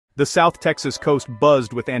The South Texas coast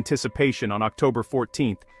buzzed with anticipation on October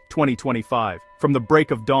 14, 2025. From the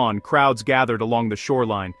break of dawn, crowds gathered along the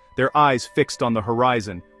shoreline, their eyes fixed on the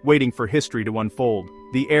horizon, waiting for history to unfold.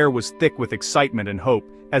 The air was thick with excitement and hope,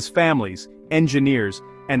 as families, engineers,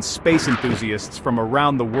 and space enthusiasts from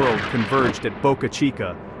around the world converged at Boca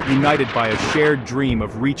Chica, united by a shared dream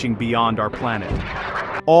of reaching beyond our planet.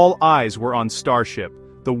 All eyes were on Starship,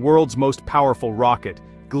 the world's most powerful rocket,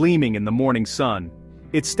 gleaming in the morning sun.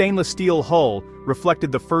 Its stainless steel hull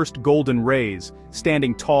reflected the first golden rays,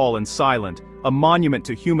 standing tall and silent, a monument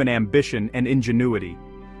to human ambition and ingenuity.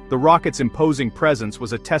 The rocket's imposing presence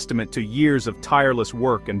was a testament to years of tireless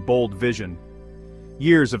work and bold vision.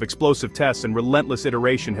 Years of explosive tests and relentless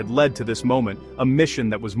iteration had led to this moment, a mission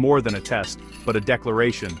that was more than a test, but a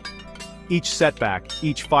declaration. Each setback,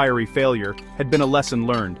 each fiery failure, had been a lesson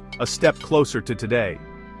learned, a step closer to today.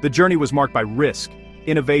 The journey was marked by risk,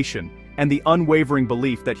 innovation, and the unwavering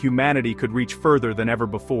belief that humanity could reach further than ever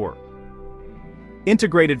before.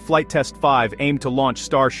 Integrated Flight Test 5 aimed to launch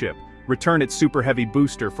Starship, return its Super Heavy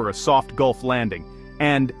booster for a soft Gulf landing,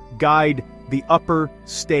 and guide the upper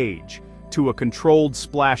stage to a controlled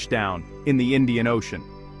splashdown in the Indian Ocean.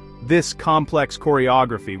 This complex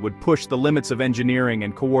choreography would push the limits of engineering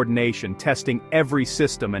and coordination, testing every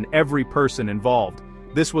system and every person involved.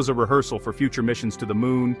 This was a rehearsal for future missions to the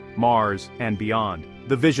Moon, Mars, and beyond.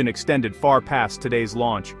 The vision extended far past today's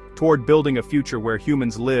launch, toward building a future where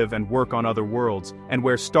humans live and work on other worlds, and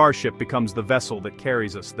where Starship becomes the vessel that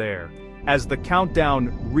carries us there. As the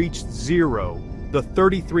countdown reached zero, the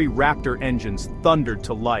 33 Raptor engines thundered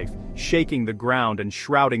to life, shaking the ground and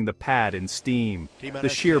shrouding the pad in steam. The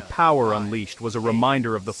sheer power unleashed was a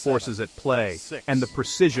reminder of the forces at play, and the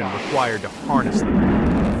precision required to harness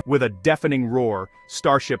them. With a deafening roar,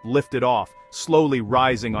 Starship lifted off, slowly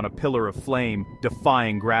rising on a pillar of flame,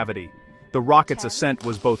 defying gravity. The rocket's ascent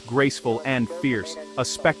was both graceful and fierce, a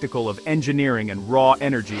spectacle of engineering and raw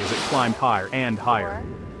energy as it climbed higher and higher.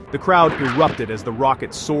 The crowd erupted as the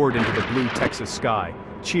rocket soared into the blue Texas sky.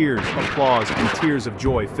 Cheers, applause, and tears of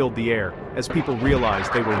joy filled the air as people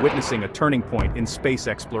realized they were witnessing a turning point in space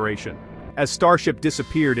exploration. As Starship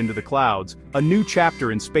disappeared into the clouds, a new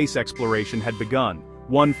chapter in space exploration had begun,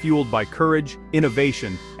 one fueled by courage,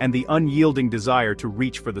 innovation, and the unyielding desire to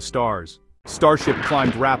reach for the stars. Starship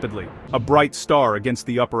climbed rapidly, a bright star against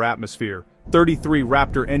the upper atmosphere. 33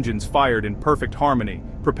 Raptor engines fired in perfect harmony,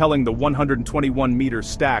 propelling the 121-meter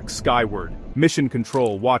stack skyward. Mission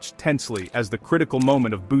Control watched tensely as the critical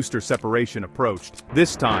moment of booster separation approached.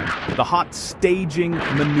 This time, the hot staging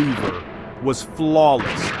maneuver was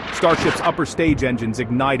flawless. Starship's upper stage engines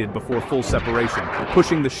ignited before full separation,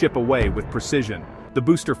 pushing the ship away with precision. The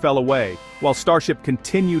booster fell away, while Starship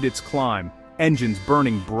continued its climb, engines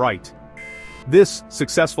burning bright. This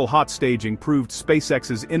successful hot staging proved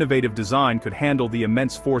SpaceX's innovative design could handle the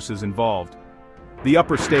immense forces involved. The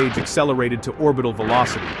upper stage accelerated to orbital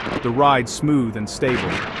velocity, the ride smooth and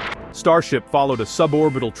stable. Starship followed a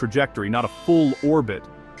suborbital trajectory, not a full orbit,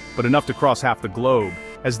 but enough to cross half the globe.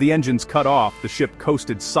 As the engines cut off, the ship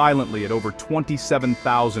coasted silently at over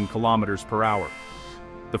 27,000 kilometers per hour.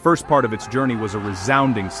 The first part of its journey was a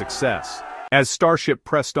resounding success. As Starship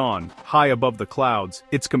pressed on, high above the clouds,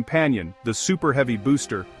 its companion, the Super Heavy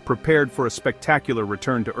booster, prepared for a spectacular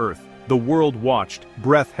return to Earth. The world watched,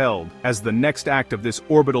 breath held, as the next act of this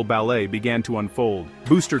orbital ballet began to unfold.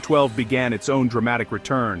 Booster 12 began its own dramatic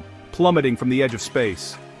return, plummeting from the edge of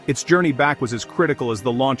space. Its journey back was as critical as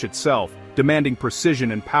the launch itself, demanding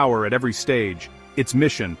precision and power at every stage. Its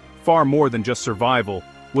mission, far more than just survival,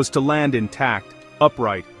 was to land intact,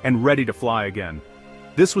 upright, and ready to fly again.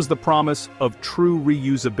 This was the promise of true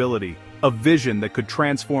reusability, a vision that could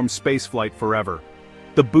transform spaceflight forever.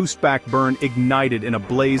 The boost-back burn ignited in a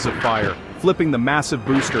blaze of fire, flipping the massive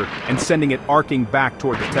booster and sending it arcing back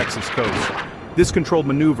toward the Texas coast. This controlled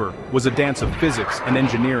maneuver was a dance of physics and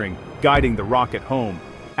engineering, guiding the rocket home.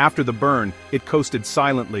 After the burn, it coasted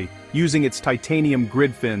silently, using its titanium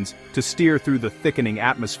grid fins to steer through the thickening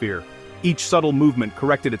atmosphere. Each subtle movement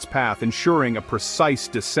corrected its path, ensuring a precise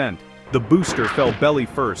descent. The booster fell belly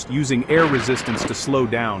first, using air resistance to slow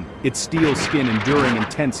down, its steel skin enduring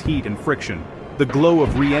intense heat and friction. The glow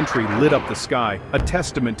of re-entry lit up the sky, a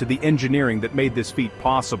testament to the engineering that made this feat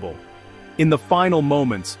possible. In the final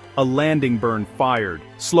moments, a landing burn fired,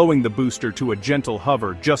 slowing the booster to a gentle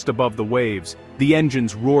hover just above the waves. The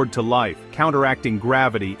engines roared to life, counteracting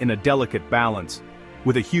gravity in a delicate balance.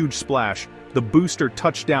 With a huge splash, the booster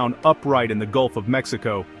touched down upright in the Gulf of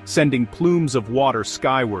Mexico, sending plumes of water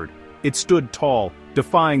skyward. It stood tall,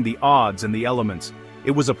 defying the odds and the elements.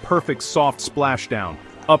 It was a perfect soft splashdown,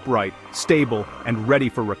 upright, stable, and ready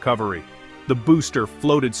for recovery. the booster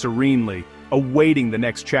floated serenely, awaiting the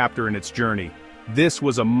next chapter in its journey. This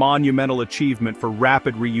was a monumental achievement for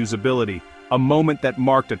rapid reusability, a moment that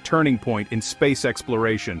marked a turning point in space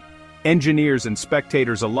exploration. Engineers and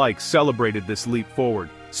spectators alike celebrated this leap forward.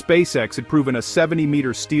 SpaceX had proven a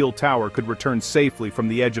 70-meter steel tower could return safely from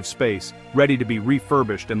the edge of space, ready to be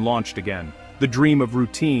refurbished and launched again. The dream of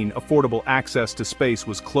routine, affordable access to space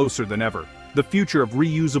was closer than ever. The future of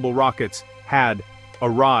reusable rockets had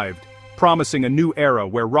arrived, promising a new era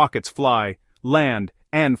where rockets fly, land,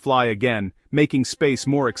 and fly again, making space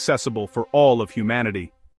more accessible for all of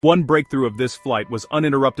humanity. One breakthrough of this flight was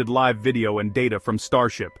uninterrupted live video and data from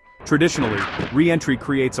Starship. Traditionally, re-entry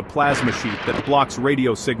creates a plasma sheet that blocks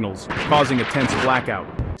radio signals, causing a tense blackout.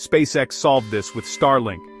 SpaceX solved this with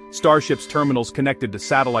Starlink, Starship's terminals connected to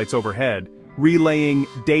satellites overhead, relaying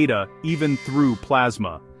data even through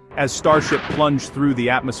plasma. As Starship plunged through the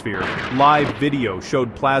atmosphere, live video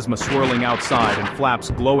showed plasma swirling outside and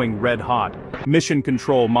flaps glowing red-hot. Mission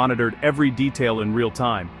Control monitored every detail in real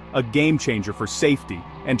time, a game-changer for safety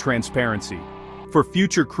and transparency. For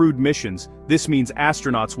future crewed missions, this means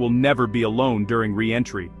astronauts will never be alone during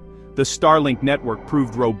re-entry. The Starlink network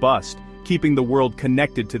proved robust, keeping the world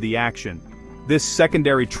connected to the action. This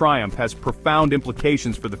secondary triumph has profound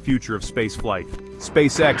implications for the future of spaceflight.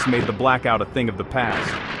 SpaceX made the blackout a thing of the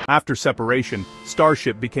past. After separation,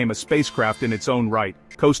 Starship became a spacecraft in its own right,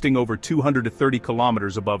 coasting over 230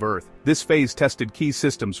 kilometers above Earth. This phase tested key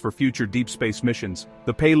systems for future deep space missions.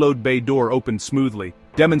 The payload bay door opened smoothly,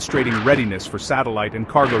 demonstrating readiness for satellite and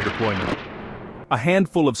cargo deployment. A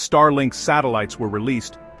handful of Starlink satellites were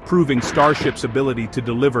released, proving Starship's ability to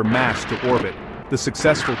deliver mass to orbit. The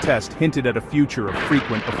successful test hinted at a future of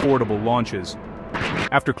frequent, affordable launches.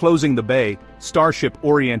 After closing the bay, Starship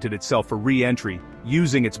oriented itself for re-entry,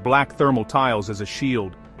 using its black thermal tiles as a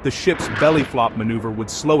shield. The ship's belly flop maneuver would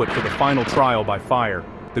slow it for the final trial by fire.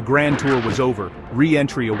 The grand tour was over,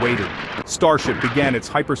 re-entry awaited. Starship began its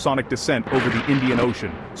hypersonic descent over the Indian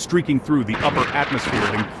Ocean, streaking through the upper atmosphere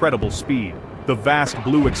at incredible speed. The vast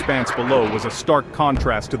blue expanse below was a stark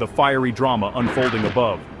contrast to the fiery drama unfolding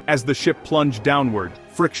above. As the ship plunged downward,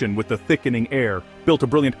 friction with the thickening air built a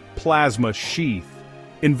brilliant plasma sheath,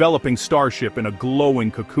 enveloping Starship in a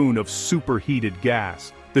glowing cocoon of superheated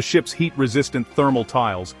gas. The ship's heat-resistant thermal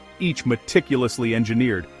tiles, each meticulously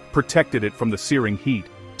engineered, protected it from the searing heat,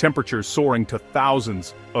 temperatures soaring to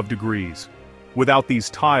thousands of degrees. Without these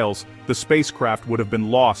tiles, the spacecraft would have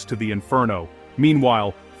been lost to the inferno.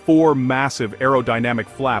 Meanwhile, 4 massive aerodynamic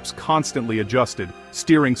flaps constantly adjusted,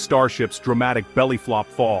 steering Starship's dramatic belly flop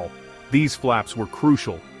fall. These flaps were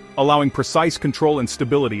crucial, allowing precise control and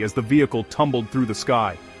stability as the vehicle tumbled through the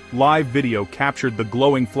sky. Live video captured the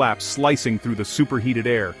glowing flaps slicing through the superheated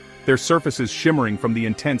air, their surfaces shimmering from the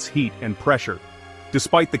intense heat and pressure.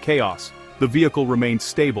 Despite the chaos, the vehicle remained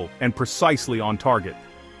stable and precisely on target.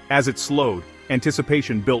 As it slowed,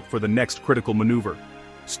 anticipation built for the next critical maneuver.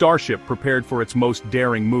 Starship prepared for its most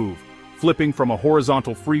daring move, flipping from a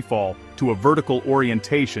horizontal freefall to a vertical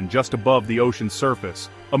orientation just above the ocean's surface,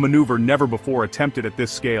 a maneuver never before attempted at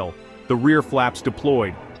this scale. The rear flaps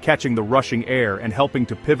deployed, catching the rushing air and helping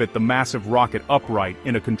to pivot the massive rocket upright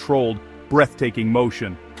in a controlled, breathtaking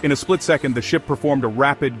motion. In a split second, the ship performed a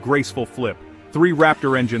rapid, graceful flip. 3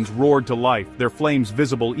 Raptor engines roared to life, their flames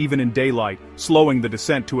visible even in daylight, slowing the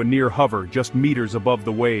descent to a near hover just meters above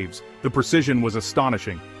the waves. The precision was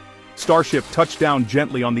astonishing. Starship touched down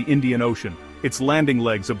gently on the Indian Ocean, its landing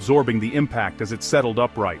legs absorbing the impact as it settled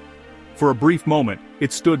upright. For a brief moment,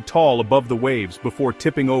 it stood tall above the waves before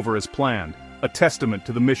tipping over as planned, a testament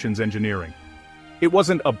to the mission's engineering. It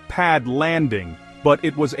wasn't a pad landing, but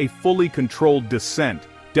it was a fully controlled descent,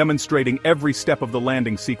 demonstrating every step of the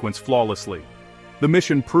landing sequence flawlessly. The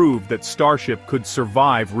mission proved that Starship could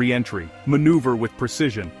survive re-entry, maneuver with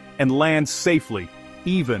precision, and land safely,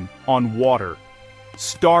 even on water.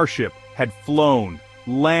 Starship had flown,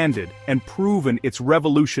 landed, and proven its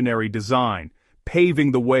revolutionary design,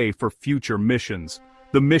 paving the way for future missions.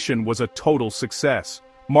 The mission was a total success,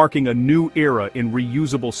 marking a new era in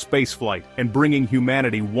reusable spaceflight and bringing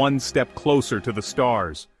humanity one step closer to the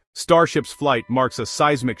stars. Starship's flight marks a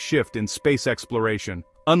seismic shift in space exploration.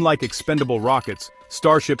 Unlike expendable rockets,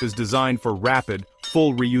 Starship is designed for rapid,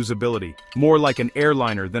 full reusability, more like an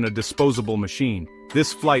airliner than a disposable machine.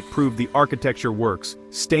 This flight proved the architecture works: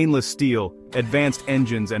 stainless steel, advanced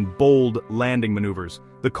engines, and bold landing maneuvers.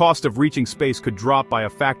 The cost of reaching space could drop by a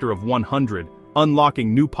factor of 100,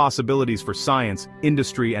 unlocking new possibilities for science,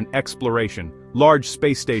 industry, and exploration. Large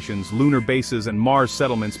space stations, lunar bases, and Mars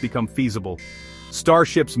settlements become feasible.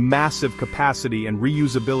 Starship's massive capacity and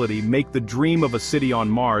reusability make the dream of a city on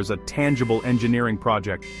Mars a tangible engineering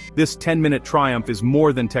project. This 10-minute triumph is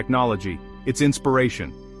more than technology, it's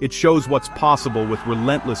inspiration. It shows what's possible with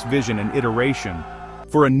relentless vision and iteration.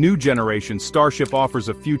 For a new generation, Starship offers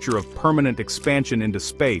a future of permanent expansion into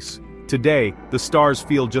space. Today, the stars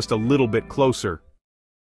feel just a little bit closer.